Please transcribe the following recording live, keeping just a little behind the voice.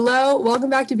Hello,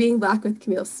 welcome back to Being Black with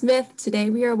Camille Smith.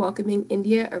 Today we are welcoming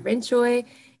N'Dea Irvin-Choy.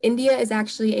 N'Dea is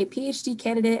actually a PhD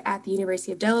candidate at the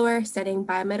University of Delaware studying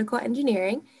biomedical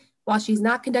engineering. While she's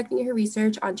not conducting her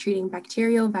research on treating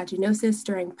bacterial vaginosis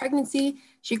during pregnancy,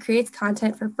 she creates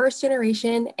content for first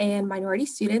generation and minority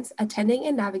students attending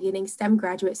and navigating STEM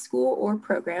graduate school or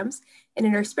programs. And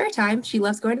in her spare time, she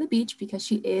loves going to the beach because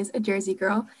she is a Jersey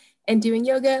girl and doing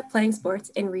yoga, playing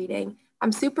sports, and reading.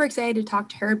 I'm super excited to talk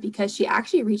to her because she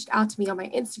actually reached out to me on my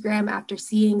Instagram after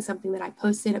seeing something that I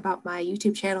posted about my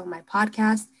YouTube channel and my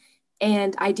podcast.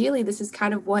 And ideally, this is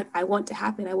kind of what I want to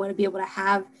happen. I want to be able to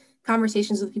have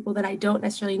conversations with people that I don't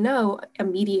necessarily know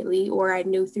immediately or I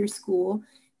knew through school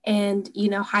and,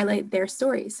 highlight their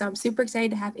stories. So I'm super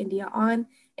excited to have N'Dea on.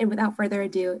 And without further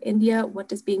ado, N'Dea, what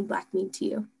does being Black mean to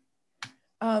you?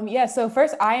 So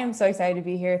first, I am so excited to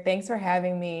be here. Thanks for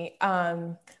having me.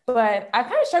 But I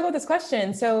kind of struggle with this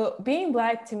question. So being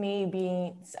Black to me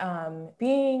means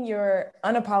being your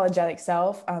unapologetic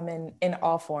self in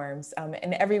all forms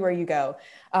and everywhere you go.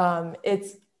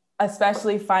 It's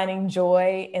especially finding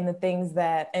joy in the things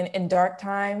that in dark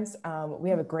times,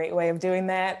 we have a great way of doing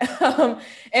that.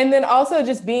 And then also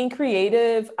just being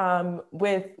creative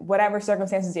with whatever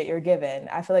circumstances that you're given.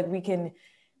 I feel like we can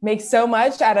make so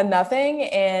much out of nothing.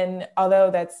 And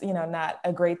although that's, not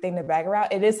a great thing to brag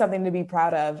about, it is something to be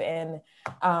proud of. And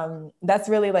that's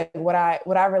really like what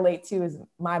I relate to is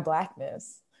my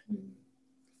Blackness.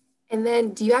 And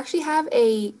then do you actually have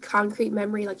a concrete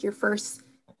memory, like the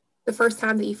first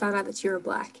time that you found out that you were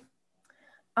Black?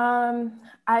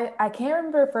 I can't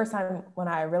remember the first time when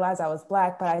I realized I was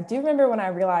Black, but I do remember when I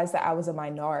realized that I was a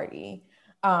minority.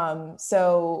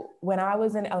 So when I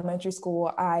was in elementary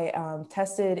school, I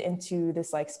tested into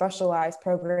this like specialized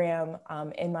program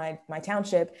in my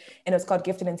township, and it was called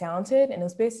Gifted and Talented, and it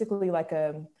was basically like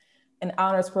an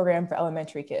honors program for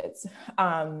elementary kids.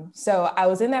 So I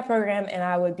was in that program, and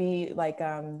I would be like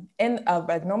in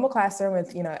a normal classroom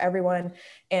with everyone,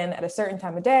 and at a certain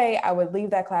time of day, I would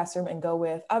leave that classroom and go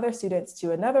with other students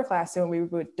to another classroom. We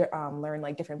would learn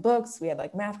like different books. We had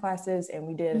like math classes, and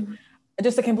we did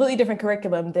just a completely different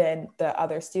curriculum than the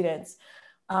other students.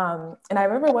 And I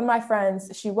remember one of my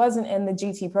friends, she wasn't in the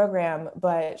GT program,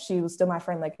 but she was still my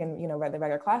friend, like in, the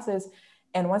regular classes.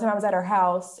 And one time I was at her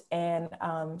house and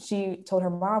she told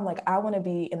her mom, like, I want to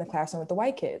be in the classroom with the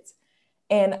white kids.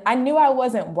 And I knew I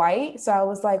wasn't white. So I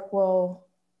was like, well,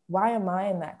 why am I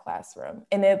in that classroom?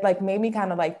 And it like made me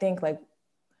kind of like think like,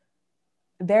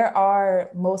 there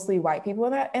are mostly white people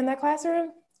in that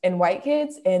classroom and white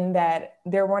kids, and that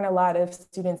there weren't a lot of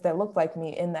students that looked like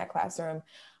me in that classroom.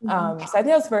 So I think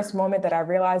that was the first moment that I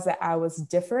realized that I was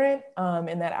different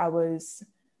and that I was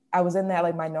in that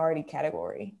like minority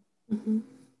category. Mm-hmm.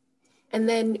 And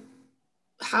then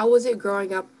how was it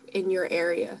growing up in your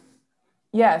area?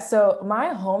 Yeah, so my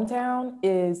hometown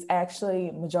is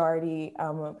actually majority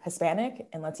Hispanic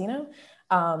and Latino.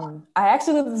 I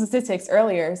actually looked at the statistics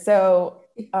earlier. So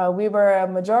we were a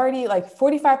majority, like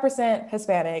 45%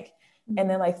 Hispanic, and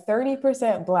then like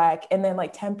 30% Black, and then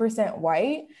like 10%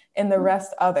 white, and the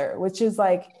rest other, which is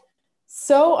like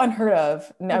so unheard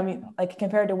of. I mean, like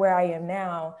compared to where I am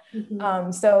now.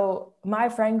 So my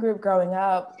friend group growing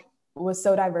up was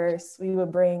so diverse. We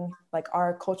would bring like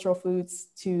our cultural foods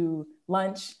to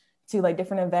lunch, to like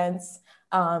different events,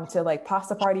 to like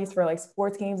pasta parties for like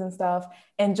sports games and stuff,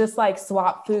 and just like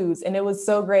swap foods. And it was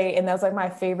so great. And that was like my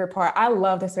favorite part. I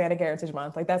loved Hispanic Heritage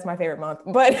Month. Like that's my favorite month.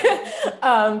 But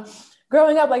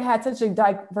growing up, like I had such a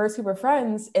diverse group of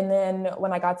friends. And then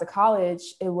when I got to college,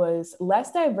 it was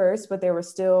less diverse, but I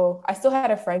still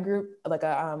had a friend group, like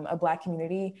a Black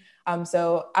community.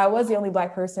 So I was the only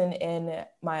Black person in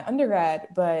my undergrad,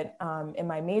 but in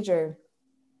my major,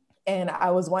 and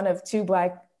I was one of two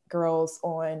Black girls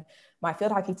on my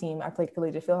field hockey team. I played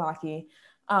collegiate field hockey.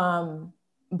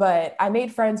 But I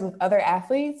made friends with other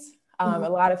athletes, a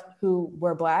lot of who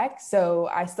were Black. So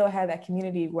I still had that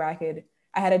community where I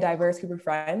had a diverse group of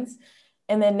friends.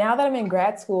 And then now that I'm in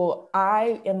grad school,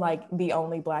 I am like the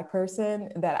only Black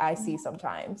person that I see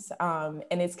sometimes. And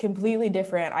it's completely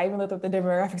different. I even looked up the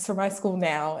demographics for my school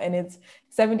now, and it's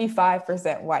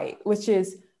 75% white, which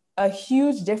is a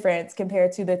huge difference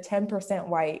compared to the 10%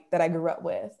 white that I grew up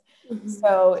with.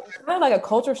 So it's kind of like a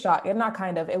culture shock. And not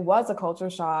kind of, it was a culture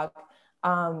shock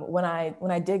when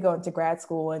I did go into grad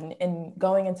school and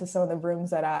going into some of the rooms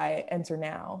that I enter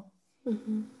now.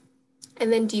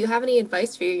 And then do you have any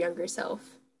advice for your younger self?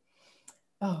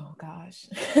 Oh gosh.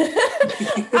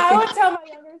 I would tell my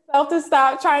younger myself to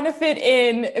stop trying to fit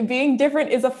in. Being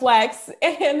different is a flex.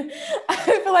 And I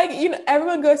feel like,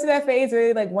 everyone goes through that phase where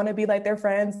they like want to be like their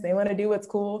friends. They want to do what's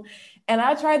cool. And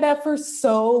I tried that for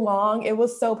so long. It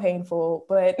was so painful.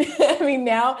 But I mean,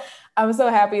 now I'm so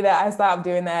happy that I stopped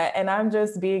doing that. And I'm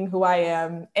just being who I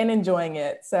am and enjoying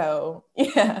it. So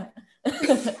yeah.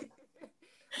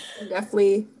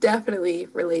 Definitely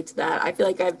relate to that. I feel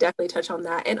like I've definitely touched on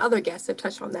that, and other guests have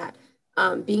touched on that.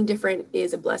 Being different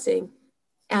is a blessing.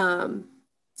 Um,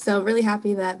 so I'm really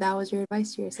happy that that was your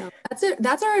advice to yourself. That's it.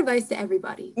 That's our advice to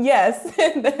everybody. Yes.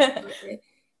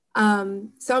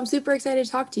 So I'm super excited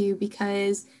to talk to you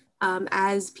because,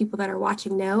 as people that are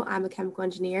watching know, I'm a chemical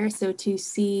engineer. So to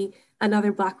see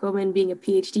another Black woman being a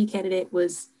PhD candidate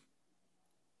was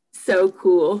so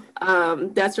cool.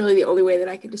 That's really the only way that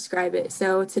I could describe it.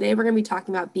 So today we're going to be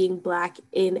talking about being Black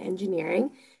in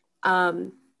engineering.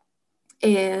 Um,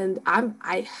 and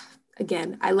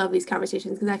again, I love these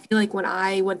conversations because I feel like when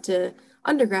I went to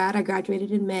undergrad, I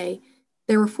graduated in May,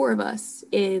 there were 4 of us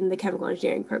in the chemical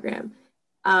engineering program.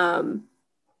 Um,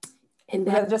 and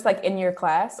Was then, that just like in your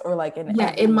class or like in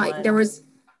yeah, in my, everyone? there was,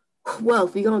 well,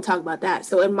 if we're going to talk about that.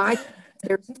 So in my,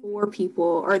 there's 4 people,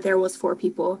 or there was 4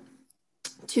 people,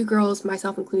 2 girls,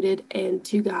 myself included, and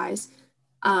 2 guys.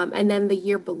 And then the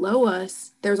year below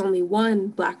us, there's only 1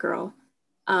 Black girl.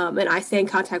 And I stay in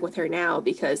contact with her now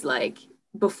because like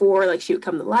before, like she would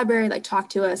come to the library, like talk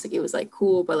to us, like it was like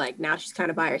cool, but like now she's kind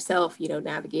of by herself,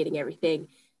 navigating everything.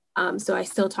 So I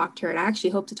still talk to her, and I actually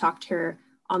hope to talk to her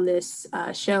on this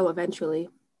show eventually.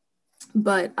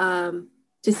 But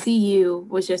to see you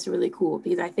was just really cool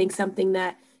because I think something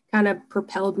that kind of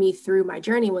propelled me through my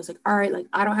journey was like, all right, like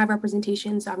I don't have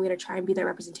representation, so I'm going to try and be that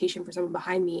representation for someone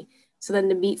behind me. So then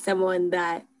to meet someone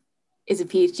that is a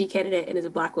PhD candidate and is a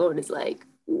Black woman is like,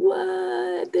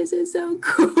 what? This is so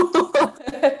cool.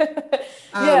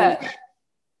 um, Yeah.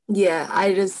 yeah,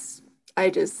 I just,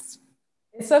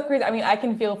 It's so crazy. I mean, I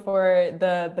can feel for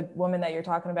the woman that you're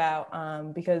talking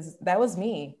about, because that was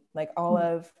me. Like all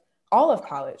of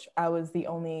college, I was the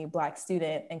only Black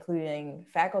student, including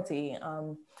faculty.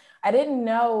 I didn't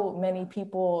know many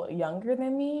people younger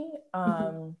than me,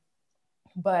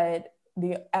 but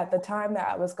at the time that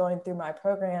I was going through my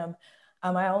program,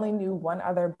 I only knew one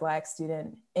other Black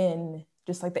student in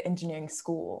just like the engineering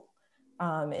school,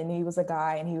 and he was a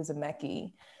guy, and he was a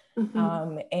Mechie.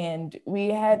 And we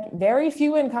had very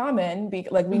few in common.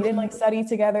 Like we didn't like study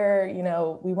together,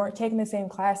 we weren't taking the same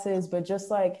classes, but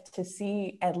just like to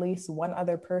see at least one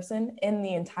other person in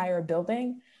the entire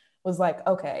building was like,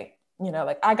 okay,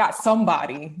 like I got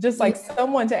somebody, just like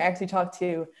someone to actually talk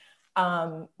to.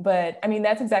 But I mean,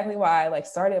 that's exactly why I like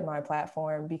started my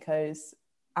platform, because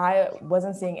I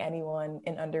wasn't seeing anyone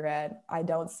in undergrad. I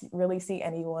don't really see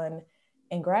anyone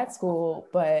in grad school,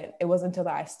 but it wasn't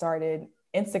until I started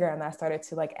Instagram that I started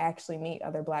to like actually meet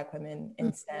other Black women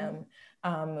in STEM,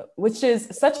 which is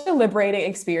such a liberating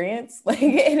experience. Like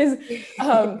it is,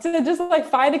 to just like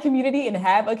find a community and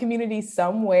have a community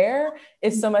somewhere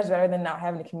is so much better than not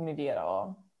having a community at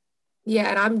all. Yeah,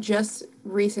 and I'm just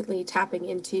recently tapping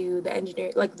into the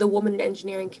engineering, like the woman in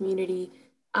engineering community.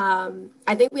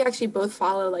 I think we actually both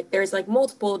follow, like there's like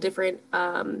multiple different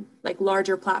like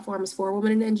larger platforms for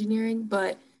women in engineering,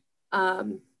 but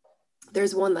um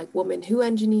there's one like Woman Who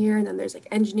Engineer, and then there's like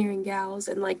Engineering Gals,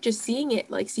 and like just seeing it,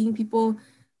 like seeing people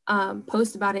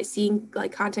post about it, seeing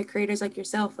like content creators like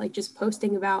yourself, like just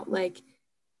posting about like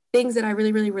things that I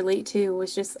really, really relate to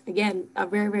was just, again, a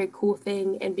very, very cool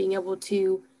thing. And being able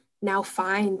to now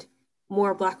find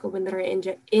more Black women that are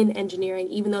in engineering,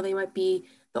 even though they might be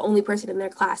the only person in their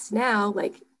class now,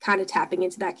 like kind of tapping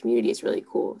into that community is really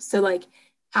cool. So, like,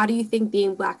 how do you think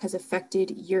being Black has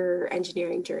affected your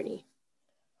engineering journey?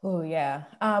 Oh yeah.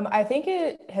 I think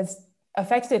it has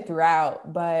affected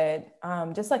throughout, but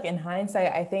just like in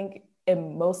hindsight, I think it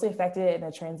mostly affected it in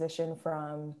a transition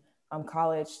from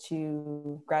college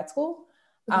to grad school,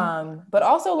 Okay. but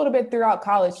also a little bit throughout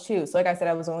college too. So like I said,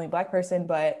 I was the only Black person,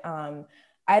 but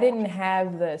I didn't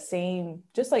have the same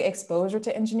just like exposure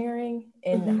to engineering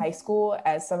in high school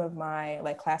as some of my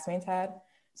like classmates had.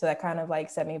 So that kind of like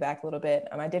set me back a little bit.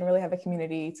 I didn't really have a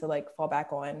community to like fall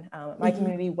back on. My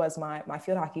community was my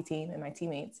field hockey team and my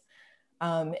teammates.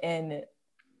 And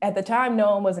at the time,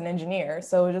 no one was an engineer.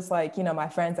 So it was just like, my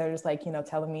friends are just like,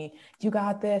 telling me, you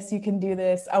got this, you can do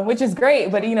this, which is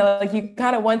great. But, like you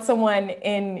kind of want someone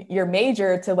in your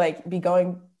major to like be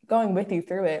going with you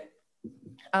through it.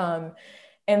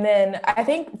 And then I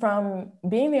think from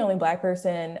being the only Black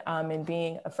person, and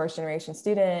being a first generation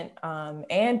student,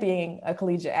 and being a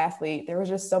collegiate athlete, there was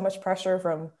just so much pressure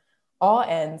from all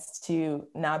ends to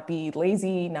not be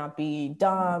lazy, not be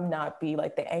dumb, not be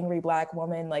like the angry Black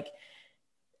woman. Like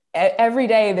every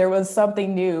day there was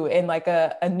something new and like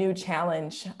a new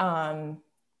challenge.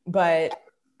 But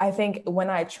I think when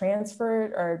I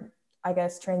transferred, or I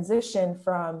guess transitioned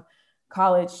from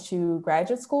college to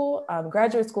graduate school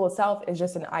itself is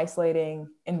just an isolating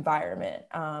environment.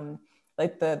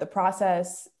 Like the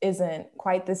process isn't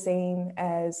quite the same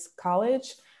as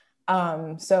college.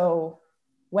 So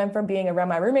went from being around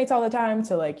my roommates all the time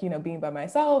to like, being by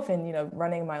myself and,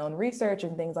 running my own research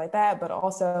and things like that, but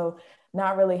also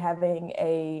not really having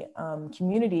a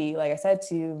community, like I said,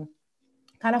 to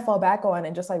kind of fall back on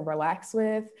and just like relax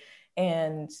with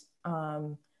and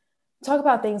talk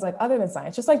about things like other than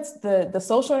science, just like the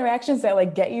social interactions that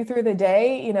like get you through the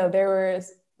day. There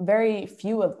was very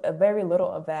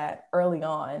little of that early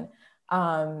on.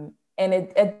 And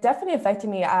it definitely affected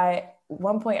me.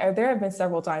 One point, there have been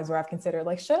several times where I've considered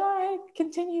like, should I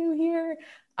continue here?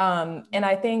 And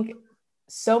I think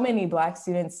so many Black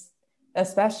students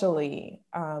especially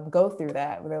go through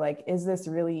that, where they're like, is this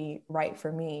really right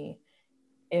for me?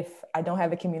 If I don't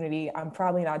have a community, I'm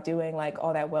probably not doing like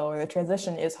all that well, or the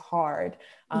transition is hard.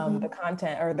 The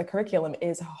content or the curriculum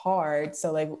is hard.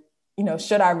 So like,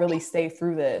 should I really stay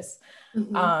through this?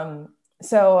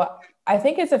 So I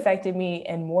think it's affected me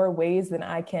in more ways than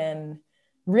I can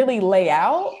really lay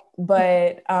out,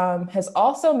 but has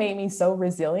also made me so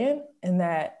resilient in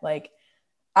that like,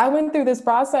 I went through this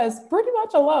process pretty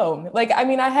much alone. Like, I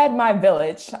mean, I had my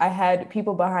village. I had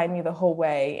people behind me the whole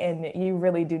way, and you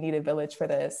really do need a village for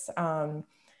this.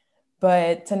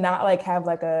 But to not like have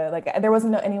there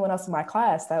wasn't anyone else in my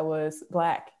class that was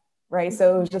Black, right?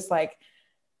 So it was just like,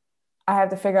 I have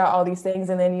to figure out all these things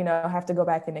and then, have to go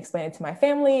back and explain it to my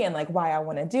family and like why I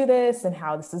want to do this and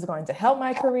how this is going to help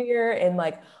my career and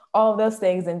like all of those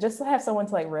things. And just to have someone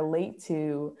to like relate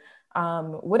to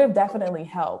would have definitely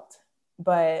helped.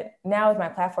 But now with my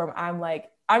platform, I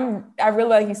really,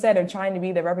 like you said, I'm trying to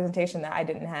be the representation that I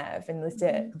didn't have and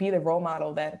to be the role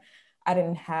model that I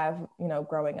didn't have,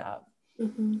 growing up.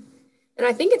 And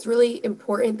I think it's really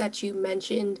important that you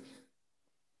mentioned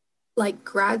like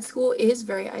grad school is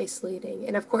very isolating.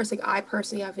 And of course, like I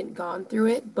personally haven't gone through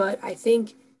it, but I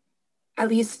think at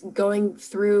least going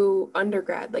through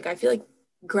undergrad, like I feel like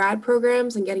grad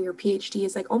programs and getting your PhD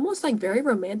is like almost like very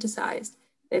romanticized.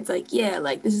 It's like, yeah,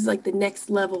 like this is like the next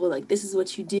level, like this is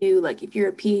what you do. Like if you're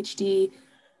a PhD,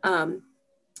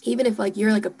 even if like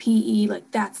you're like a PE, like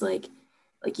that's like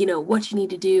what you need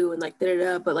to do and like da da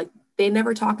da. But like they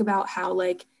never talk about how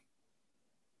like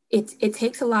it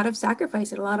takes a lot of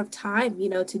sacrifice and a lot of time,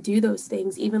 to do those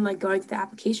things, even like going through the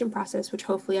application process, which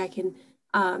hopefully I can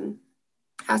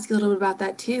ask you a little bit about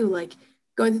that too. Like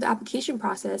going through the application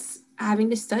process, having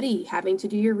to study, having to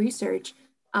do your research.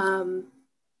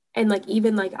 And like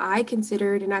even like I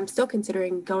considered, and I'm still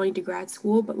considering going to grad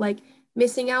school, but like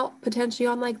missing out potentially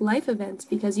on like life events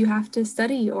because you have to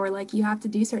study or like you have to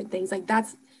do certain things. Like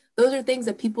those are things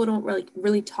that people don't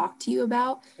really talk to you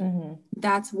about.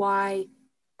 That's why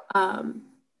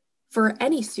for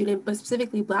any student, but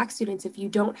specifically Black students, if you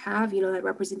don't have, that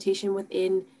representation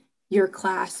within your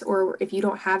class, or if you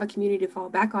don't have a community to fall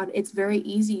back on, it's very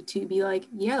easy to be like,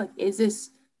 yeah, like, is this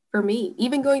for me?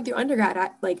 Even going through undergrad,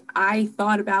 I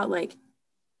thought about like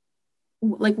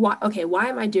why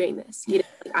am I doing this? Like,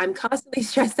 I'm constantly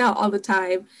stressed out all the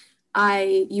time.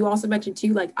 You also mentioned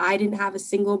too, like I didn't have a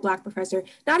single Black professor,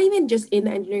 not even just in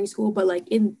the engineering school, but like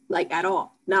in like at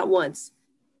all, not once,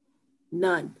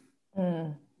 none.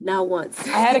 Not once.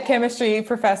 I had a chemistry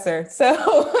professor,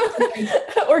 so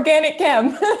organic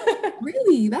chem.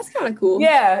 Really? That's kind of cool.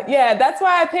 Yeah. That's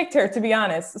why I picked her, to be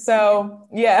honest. So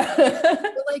yeah.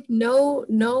 But like no,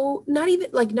 not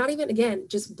even again,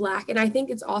 just Black. And I think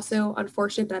it's also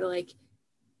unfortunate that like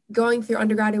going through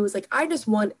undergrad, it was like, I just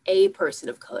want a person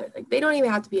of color. Like they don't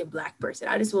even have to be a Black person.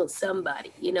 I just want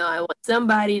somebody, I want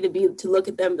somebody to look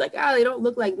at them like, oh, they don't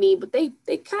look like me, but they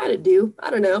kind of do. I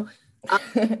don't know.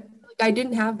 I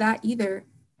didn't have that either.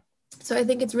 So I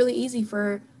think it's really easy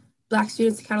for Black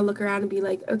students to kind of look around and be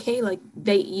like, okay, like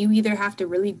you either have to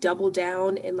really double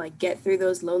down and like get through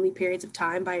those lonely periods of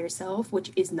time by yourself,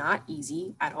 which is not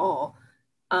easy at all.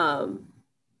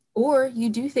 Or you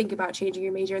do think about changing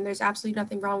your major, and there's absolutely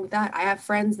nothing wrong with that. I have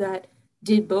friends that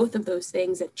did both of those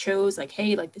things, that chose like,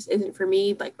 hey, like this isn't for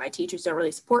me. Like my teachers don't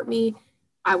really support me.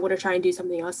 I want to try and do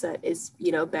something else that is,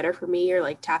 better for me or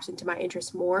like taps into my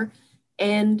interests more.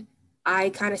 And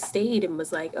I kind of stayed and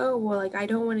was like, oh, well, like, I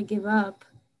don't want to give up,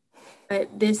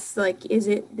 but this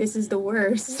is the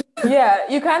worst. Yeah.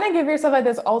 You kind of give yourself like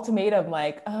this ultimatum,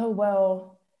 like, oh,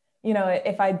 well, you know,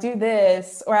 if I do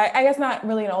this, or I guess not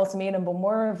really an ultimatum, but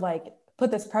more of like, put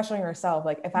this pressure on yourself.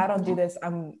 Like, if I don't do this,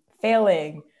 I'm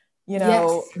failing, you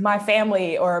know, Yes. my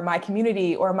family or my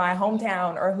community or my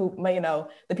hometown or you know,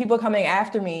 the people coming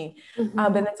after me.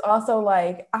 Mm-hmm. But it's also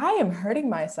like, I am hurting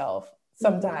myself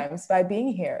Mm-hmm. sometimes by being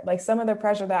here. Like, some of the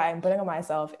pressure that I'm putting on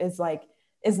myself is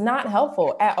not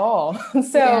helpful at all.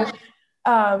 So,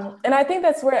 Yeah. and I think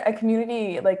that's where a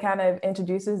community like kind of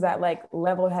introduces that like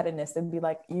level-headedness and be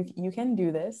like, you can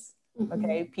do this. Mm-hmm.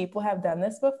 Okay. People have done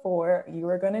this before. You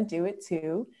are going to do it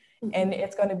too. And Mm-hmm.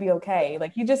 it's going to be okay.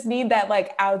 Like, you just need that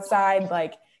like outside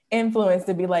like influence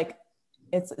to be like,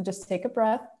 it's just take a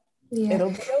breath. Yeah.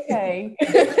 It'll be okay.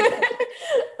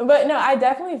 But no, I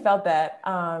definitely felt that.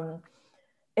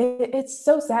 It's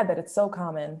so sad that it's so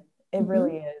common. It Mm-hmm.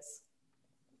 really is.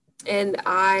 And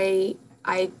I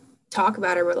talk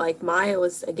about her, but like Maya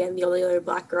was again the only other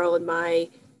Black girl in my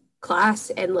class,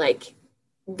 and like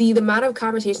the amount of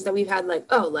conversations that we've had, like,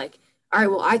 oh, like, all right,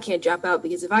 well, I can't drop out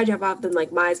because if I drop off, then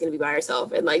like Maya's gonna be by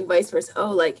herself, and like vice versa.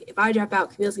 Oh, like if I drop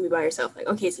out, Camille's gonna be by herself. Like,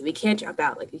 okay, so we can't drop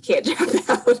out. Like, we can't drop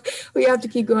out. We have to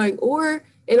keep going. Or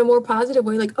in a more positive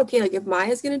way, like, okay, like if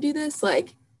Maya's gonna do this,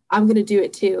 like I'm gonna do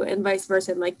it too, and vice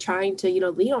versa, and like trying to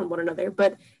lean on one another.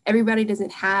 But everybody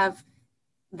doesn't have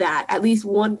that, at least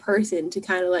one person to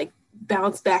kind of like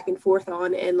bounce back and forth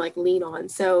on and like lean on.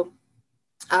 So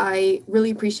I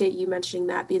really appreciate you mentioning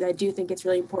that, because I do think it's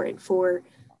really important for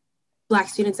Black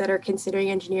students that are considering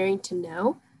engineering to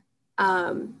know.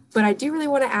 But I do really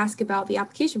want to ask about the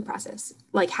application process.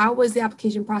 Like, how was the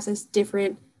application process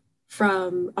different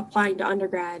from applying to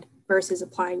undergrad versus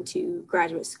applying to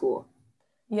graduate school?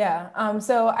 Yeah.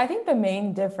 So I think the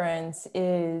main difference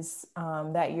is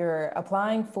that you're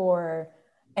applying for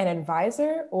an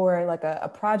advisor or like a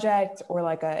project or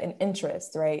like an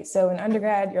interest, right? So in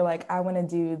undergrad, you're like, I want to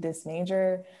do this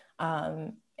major.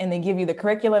 And they give you the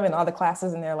curriculum and all the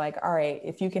classes, and they're like, all right,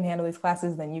 if you can handle these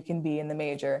classes, then you can be in the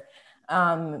major.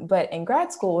 But in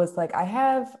grad school, it's like, I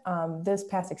have this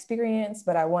past experience,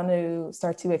 but I want to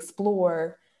start to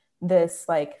explore this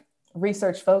like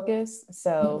research focus.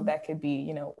 So Mhm. that could be,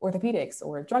 you know, orthopedics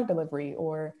or drug delivery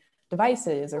or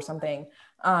devices or something.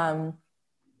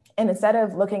 And instead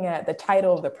of looking at the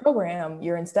title of the program,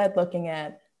 you're instead looking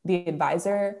at the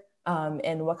advisor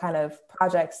and what kind of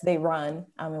projects they run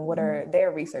and what are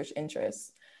their research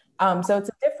interests. So it's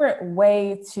a different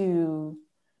way to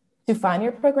find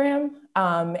your program.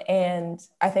 And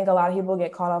I think a lot of people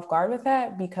get caught off guard with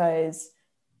that because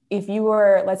if you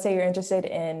were, let's say you're interested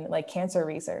in like cancer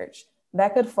research,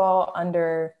 that could fall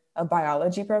under a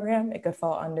biology program. It could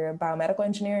fall under biomedical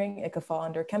engineering. It could fall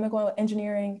under chemical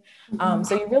engineering. Mhm.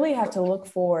 So you really have to look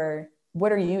for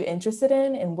what are you interested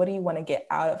in and what do you want to get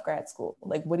out of grad school?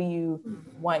 Like, what do you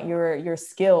want your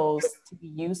skills to be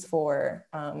used for,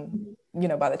 you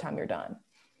know, by the time you're done?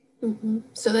 Mhm.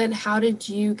 So then, how did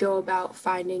you go about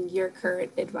finding your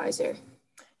current advisor?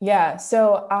 Yeah,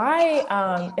 so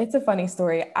it's a funny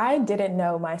story. I didn't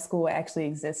know my school actually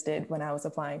existed when I was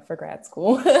applying for grad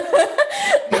school.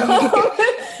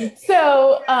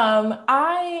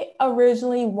 I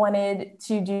originally wanted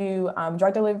to do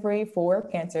drug delivery for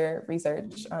cancer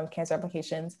research, cancer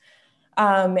applications.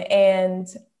 And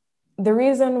the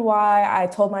reason why I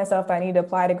told myself I need to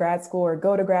apply to grad school or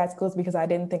go to grad school is because I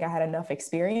didn't think I had enough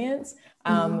experience,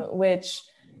 Mhm. which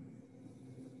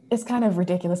it's kind of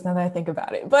ridiculous now that I think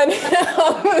about it, but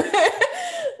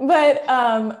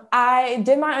I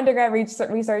did my undergrad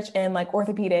research in like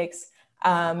orthopedics,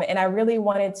 and I really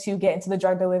wanted to get into the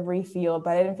drug delivery field,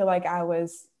 but I didn't feel like I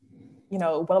was, you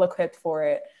know, well equipped for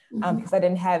it Mhm. because I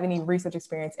didn't have any research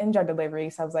experience in drug delivery.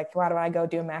 So I was like, why do I go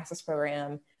do a master's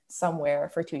program somewhere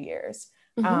for 2 years?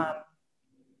 Um, Mhm.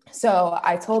 so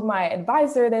I told my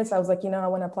advisor this. I was like, you know, I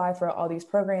want to apply for all these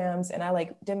programs, and I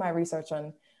like did my research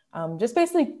on just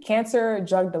basically cancer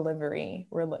drug delivery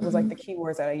was like the Mhm.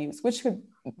 keywords that I used, which could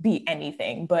be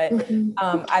anything. But Mhm.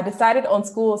 I decided on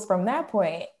schools from that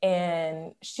point,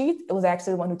 and she was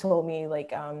actually the one who told me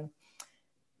like,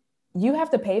 you have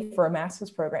to pay for a master's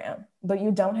program, but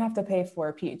you don't have to pay for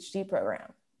a PhD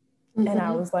program. And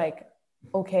I Mhm. was like,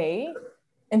 okay.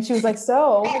 And she was like,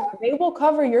 so they will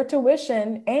cover your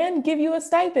tuition and give you a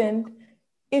stipend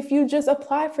if you just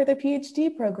apply for the PhD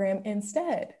program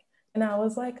instead. And I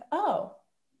was like, oh,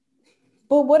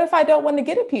 but what if I don't want to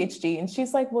get a PhD? And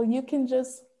she's like, well, you can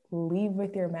just leave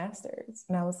with your master's.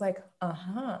 And I was like,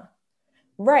 uh-huh.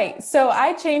 Right. So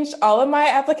I changed all of my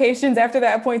applications after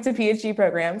that point to PhD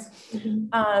programs.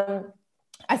 Mhm. Um,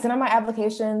 I sent out my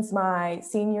applications my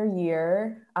senior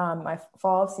year, my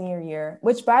fall senior year,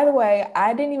 which by the way,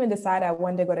 I didn't even decide I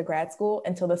wanted to go to grad school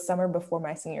until the summer before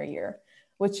my senior year,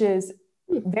 which is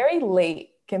very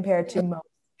late compared to most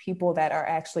people that are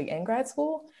actually in grad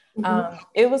school.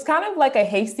 It was kind of like a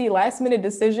hasty last minute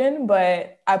decision,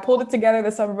 but I pulled it together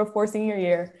the summer before senior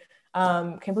year,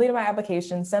 completed my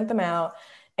application, sent them out.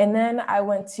 And then I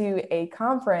went to a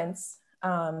conference.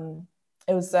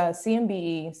 It was a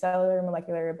CMBE, Cellular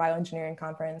Molecular Bioengineering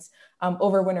Conference,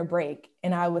 over winter break.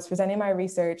 And I was presenting my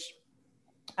research.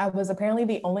 I was apparently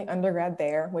the only undergrad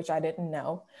there, which I didn't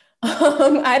know.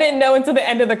 I didn't know until the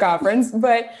end of the conference,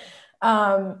 but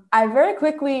I very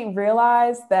quickly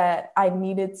realized that I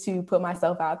needed to put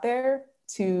myself out there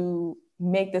to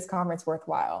make this conference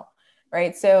worthwhile,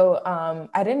 right? So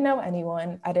I didn't know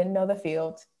anyone. I didn't know the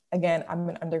field. Again, I'm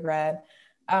an undergrad.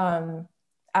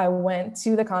 I went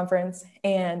to the conference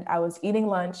and I was eating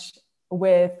lunch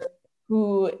with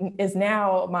who is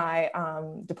now my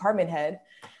department head.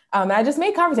 And I just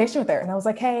made conversation with her and I was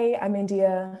like, hey, I'm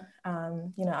N'Dea.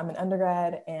 I'm an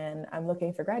undergrad and I'm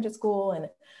looking for graduate school. And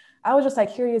I was just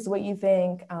like curious what you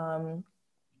think, grad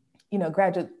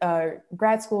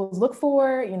schools look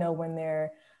for, when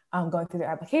they're going through their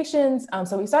applications.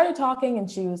 So we started talking and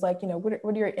she was like, what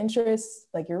are your interests,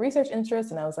 like your research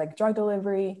interests? And I was like drug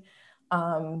delivery,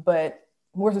 but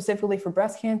more specifically for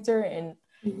breast cancer. And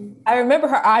I remember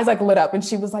her eyes like lit up and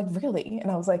she was like, really? And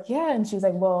I was like, yeah. And she was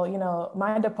like, well,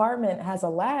 my department has a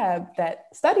lab that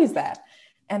studies that.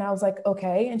 And I was like,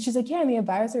 okay. And she's like, yeah, and the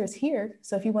advisor is here.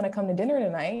 So if you want to come to dinner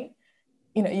tonight,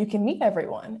 you can meet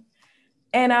everyone.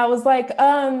 And I was like,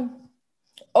 okay,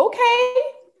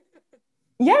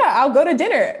 yeah, I'll go to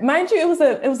dinner. Mind you, it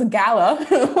was a gala,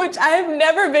 which I've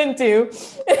never been to.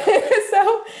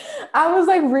 So I was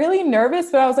like really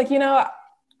nervous, but I was like,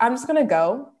 I'm just going to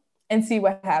go and see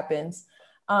what happens.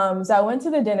 So I went to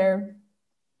the dinner.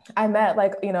 I met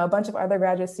a bunch of other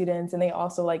graduate students and they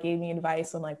also gave me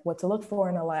advice on what to look for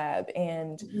in a lab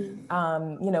and,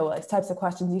 types of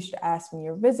questions you should ask when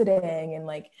you're visiting and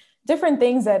different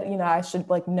things that, I should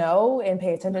know and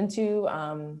pay attention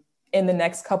to in the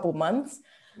next couple months.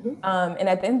 And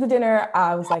at the end of the dinner,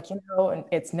 I was like,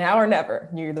 it's now or never.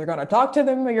 You're either going to talk to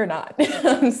them or you're not.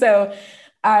 So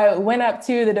I went up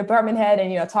to the department head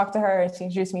and, talked to her and she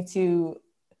introduced me to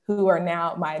who are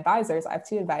now my advisors. I have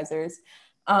two advisors.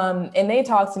 And they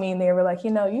talked to me and they were like,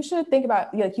 you should think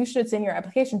about, you should send your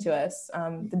application to us.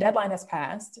 The deadline has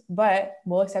passed, but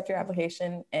we'll accept your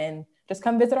application and just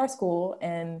come visit our school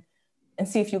and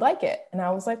see if you like it. And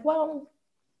I was like, well,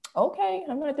 okay,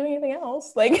 I'm not doing anything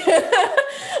else. So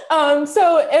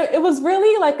it was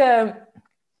really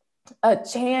a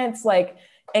chance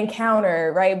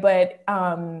encounter, right? But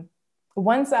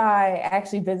once I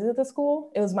actually visited the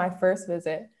school, it was my first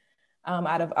visit.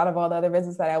 Out of all the other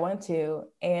visits that I went to,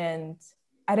 and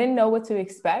I didn't know what to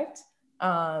expect,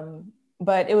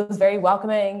 but it was very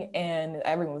welcoming and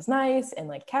everyone was nice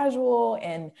and casual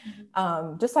and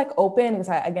just open because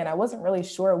I wasn't really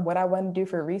sure what I wanted to do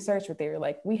for research, but they were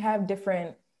like, we have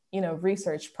different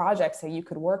research projects that you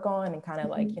could work on and kind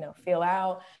of fill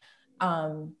out,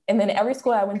 and then every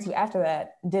school I went to after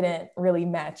that didn't really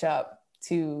match up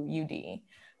to UD.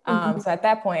 So at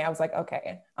that point I was like,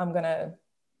 okay, I'm gonna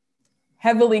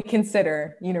heavily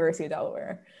consider University of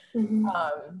Delaware.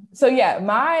 So yeah,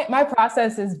 my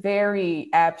process is very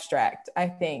abstract, I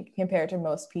think, compared to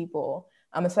most people,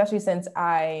 especially since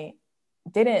I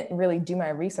didn't really do my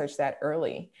research that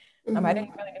early. I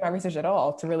didn't really do my research at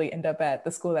all to really end up at the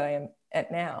school that I am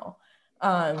at now.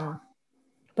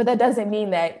 But that doesn't mean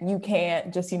that you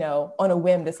can't just, on a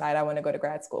whim decide I want to go to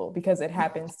grad school, because it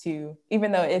happens to,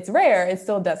 even though it's rare, it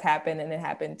still does happen, and it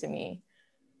happened to me.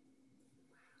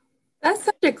 That's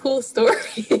such a cool story.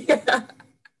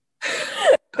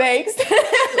 Thanks.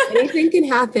 Anything can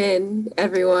happen,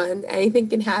 everyone. Anything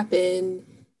can happen.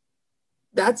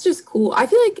 That's just cool. I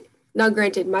feel like, now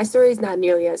granted, my story is not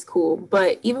nearly as cool,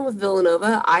 but even with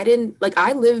Villanova, I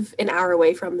live an hour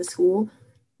away from the school,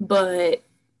 but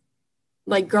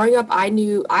growing up, I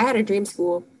knew I had a dream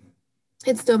school.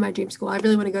 It's still my dream school. I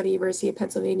really want to go to University of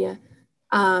Pennsylvania.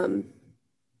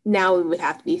 Now it would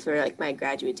have to be for my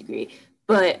graduate degree.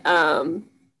 But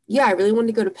yeah, I really wanted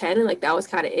to go to Penn, and that was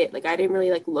kind of it. I didn't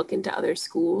really look into other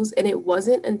schools, and it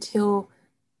wasn't until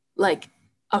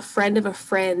a friend of a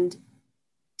friend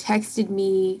texted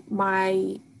me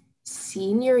my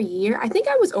senior year. I think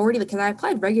I was already because I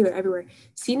applied regular everywhere.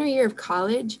 Senior year of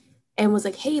college, and was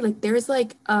like, hey, there's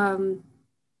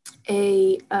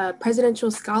a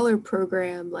presidential scholar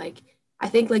program. I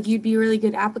think you'd be a really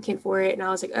good applicant for it. And I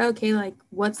was like, oh, okay,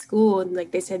 what school? And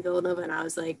they said Villanova, and I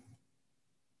was like,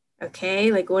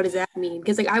 okay, what does that mean?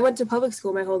 Because I went to public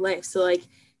school my whole life. So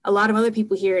a lot of other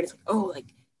people here, and it's oh,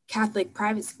 Catholic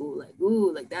private school, like,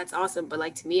 ooh, like that's awesome. But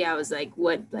like to me, I was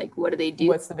what do they do?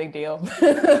 What's the big deal?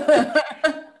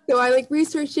 So I like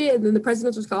researched it, and then the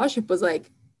presidential scholarship was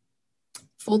like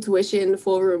full tuition,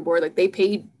 full room and board. Like they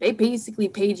basically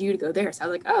paid you to go there. So I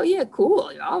was like, oh yeah, cool.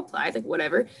 Like, I'll apply. Like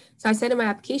whatever. So I sent in my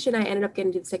application. I ended up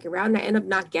getting to the second round. And I ended up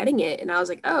not getting it, and I was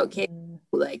like, oh okay.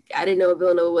 Like I didn't know what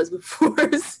Villanova was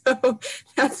before, so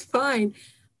that's fine.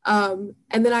 And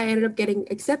then I ended up getting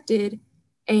accepted,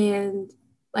 and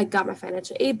like got my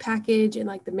financial aid package and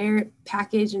like the merit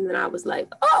package, and then I was like,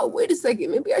 oh wait a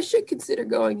second, maybe I should consider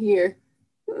going here.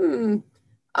 And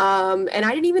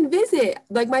I didn't even visit.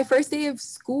 Like my first day of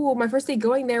school, my first day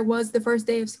going there was the first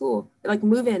day of school, like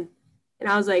move in. And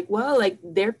I was like, well, like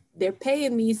they're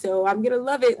paying me, so I'm gonna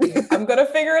love it. I'm gonna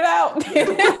figure it out.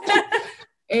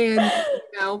 And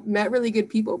met really good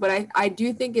people. But I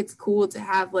do think it's cool to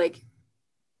have like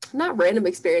not random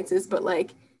experiences, but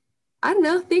like I don't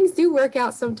know, things do work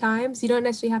out sometimes. You don't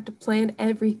necessarily have to plan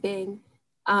everything.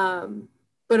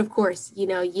 But of course, you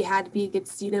had to be a good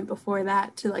student before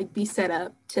that to like be set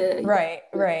up to right.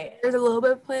 There's a little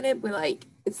bit of planning, but like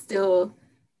it's still,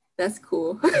 that's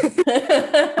cool.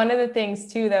 One of the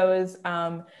things too that was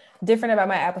different about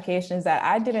my application is that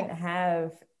I didn't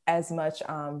have as much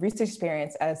research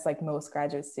experience as like most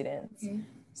graduate students. Mm-hmm.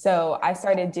 So I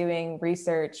started doing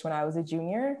research when I was a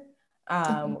junior,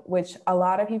 which a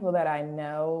lot of people that I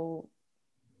know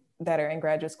that are in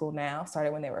graduate school now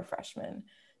started when they were freshmen.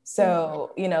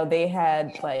 So, they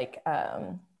had like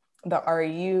the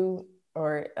RU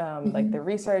or like the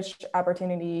research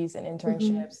opportunities and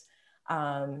internships.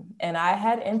 And I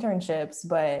had internships,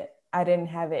 but I didn't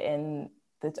have it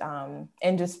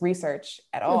in just research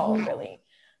at all, really.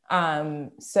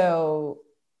 So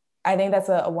I think that's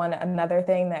another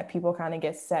thing that people kind of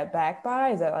get set back by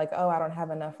is that like, oh, I don't have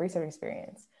enough research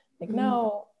experience. Like,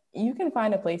 no, you can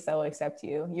find a place that will accept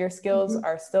you. Your skills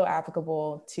are still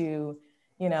applicable to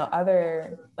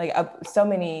other like so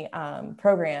many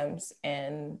programs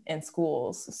in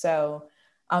schools. So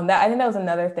that I think that was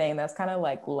another thing that's kind of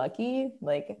like lucky.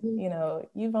 Like,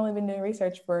 you've only been doing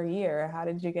research for a year. How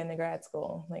did you get into grad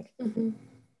school? Like,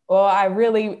 well, I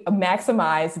really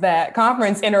maximized that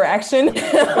conference interaction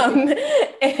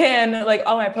and like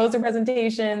all my poster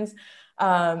presentations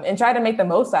and try to make the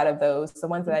most out of those, the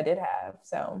ones that I did have.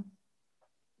 So,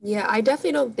 yeah, I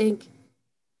definitely don't think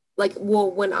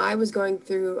when I was going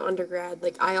through undergrad,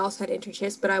 like I also had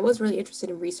internships, but I was really interested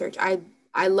in research.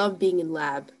 I love being in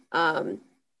lab. And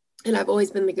I've always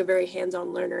been like a very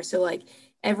hands-on learner. So like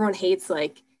everyone hates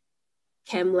like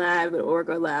chem lab and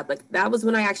orgo lab. Like that was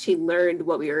when I actually learned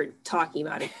what we were talking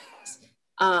about.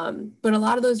 But a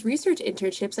lot of those research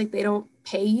internships, like they don't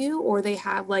pay you or they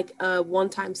have like a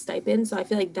one-time stipend. So I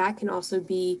feel like that can also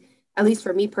be, at least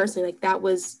for me personally, like that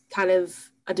was kind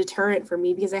of a deterrent for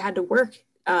me because I had to work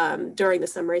during the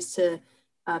summers to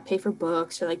pay for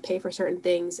books or like pay for certain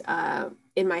things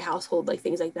in my household, like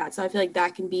things like that. So I feel like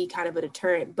that can be kind of a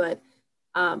deterrent. But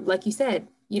like you said,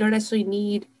 you don't necessarily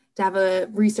need to have a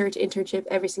research internship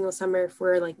every single summer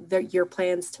for like your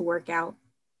plans to work out.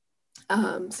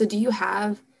 So do you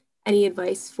have any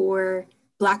advice for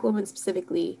Black women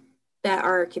specifically that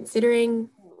are considering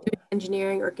doing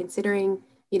engineering or considering,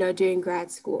 doing grad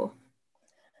school?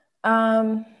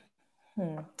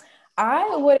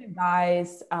 I would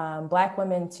advise Black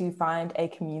women to find a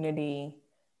community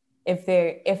if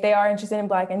they are interested in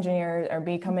Black engineers or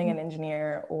becoming an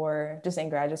engineer or just in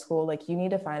graduate school. Like you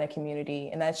need to find a community,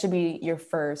 and that should be your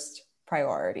first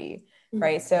priority,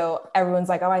 right? So everyone's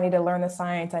like, oh, I need to learn the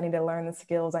science, I need to learn the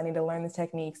skills, I need to learn the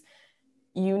techniques.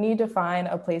 You need to find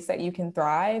a place that you can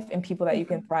thrive and people that you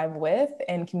can thrive with,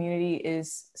 and community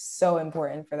is so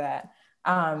important for that.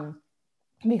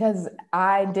 Because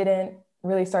I didn't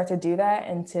really start to do that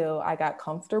until I got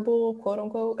comfortable, quote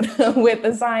unquote, with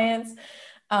the science.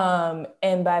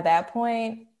 And by that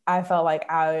point, I felt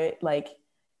like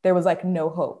there was like no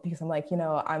hope because I'm like,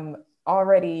 I'm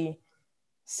already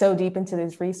so deep into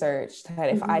this research that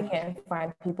if I can't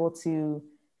find people to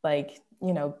like,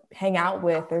 hang out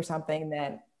with or something,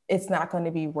 then it's not going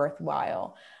to be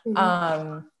worthwhile.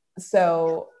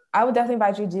 So I would definitely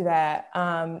invite you to do that.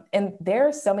 And there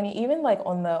are so many, even like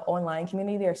on the online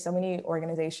community, there are so many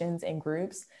organizations and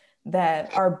groups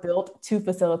that are built to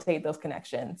facilitate those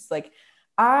connections. Like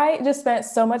I just spent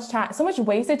so much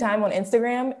wasted time on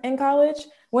Instagram in college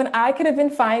when I could have been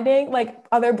finding like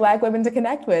other Black women to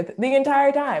connect with the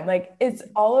entire time. Like it's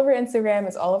all over Instagram,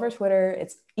 it's all over Twitter,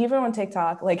 it's even on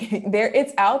TikTok, like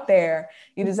it's out there.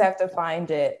 You just have to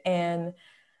find it. And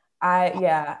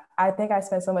I think I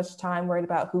spent so much time worried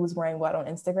about who's wearing what on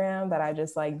Instagram that I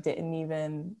just like didn't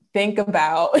even think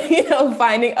about,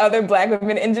 finding other Black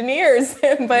women engineers.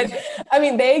 But I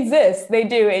mean, they exist, they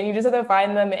do, and you just have to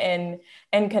find them and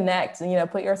connect,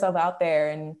 and put yourself out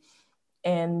there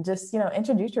and just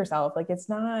introduce yourself. Like, it's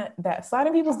not that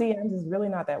sliding people's DMs is really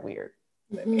not that weird.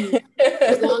 Mm-hmm.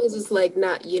 As long as it's like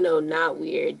not not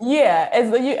weird. Yeah,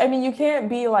 you can't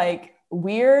be like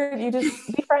weird. You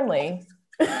just be friendly.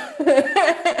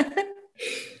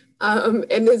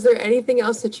 And is there anything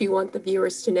else that you want the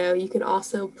viewers to know? You can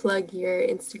also plug your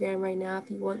Instagram right now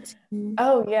if you want to.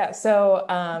 Oh yeah. So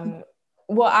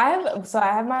well, I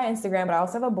have my Instagram, but I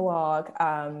also have a blog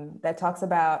that talks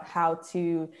about how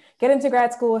to get into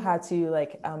grad school, how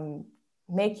to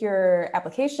make your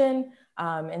application,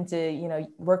 and to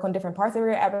work on different parts of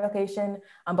your application,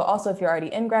 but also if you're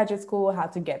already in graduate school, how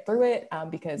to get through it,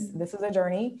 because this is a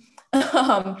journey.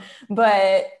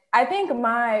 But I think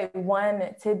my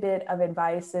one tidbit of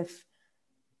advice,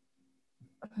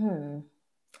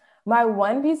 my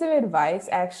one piece of advice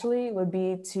actually would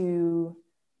be to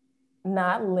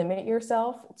not limit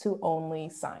yourself to only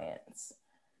science.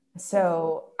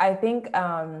 So I think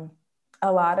a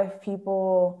lot of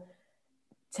people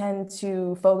tend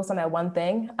to focus on that one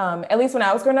thing. At least when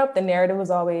I was growing up, the narrative was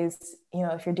always,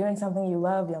 if you're doing something you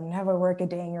love, you'll never work a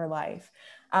day in your life.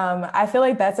 I feel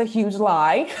like that's a huge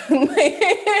lie.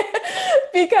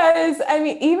 Because I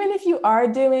mean, even if you are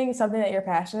doing something that you're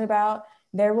passionate about,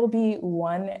 there will be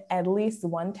at least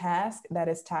one task that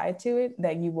is tied to it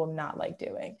that you will not like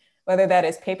doing, whether that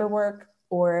is paperwork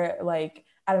or I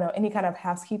don't know, any kind of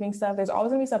housekeeping stuff. There's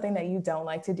always gonna be something that you don't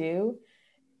like to do,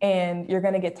 and you're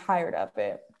going to get tired of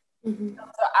it. Mm-hmm.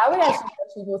 So I would actually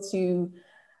encourage people to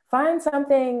find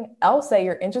something else that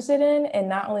you're interested in, and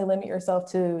not only limit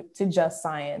yourself to just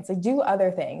science. Like, do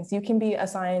other things. You can be a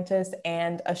scientist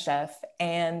and a chef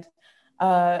and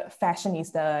a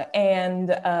fashionista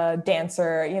and a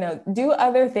dancer, do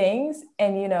other things,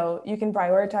 and, you can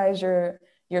prioritize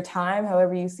your time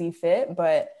however you see fit.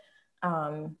 But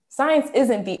science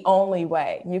isn't the only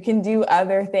way. You can do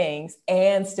other things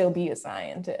and still be a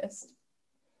scientist.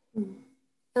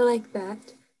 I like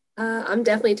that. I'm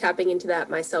definitely tapping into that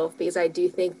myself, because I do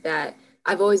think that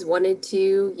I've always wanted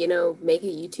to, make a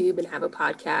YouTube and have a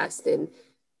podcast and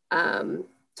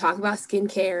talk about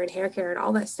skincare and hair care and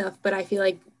all that stuff. But I feel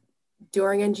like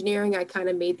during engineering, I kind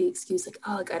of made the excuse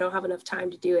I don't have enough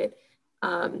time to do it.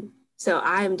 So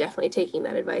I'm definitely taking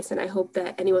that advice, and I hope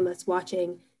that anyone that's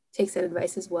watching takes that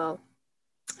advice as well.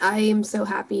 I am so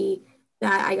happy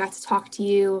that I got to talk to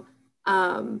you.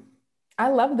 I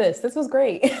love this. This was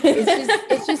great.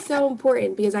 It's just so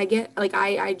important, because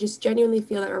I just genuinely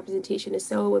feel that representation is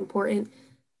so important.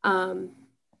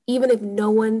 Even if no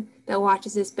one that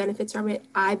watches this benefits from it,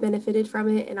 I benefited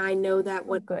from it. And I know that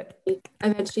when I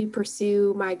eventually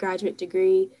pursue my graduate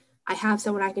degree, I have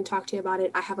someone I can talk to about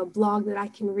it. I have a blog that I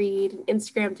can read, an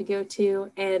Instagram to go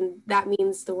to, and that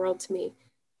means the world to me.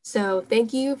 So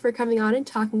thank you for coming on and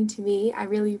talking to me. I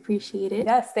really appreciate it.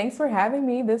 Yes, thanks for having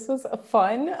me. This was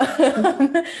fun.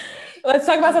 Let's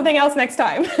talk about something else next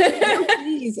time. No,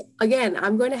 please. Again,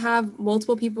 I'm going to have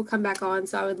multiple people come back on,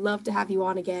 so I would love to have you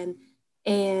on again.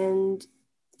 And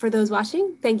for those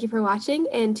watching, thank you for watching,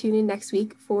 and tune in next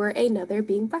week for another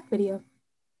Being Black video.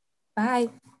 Bye.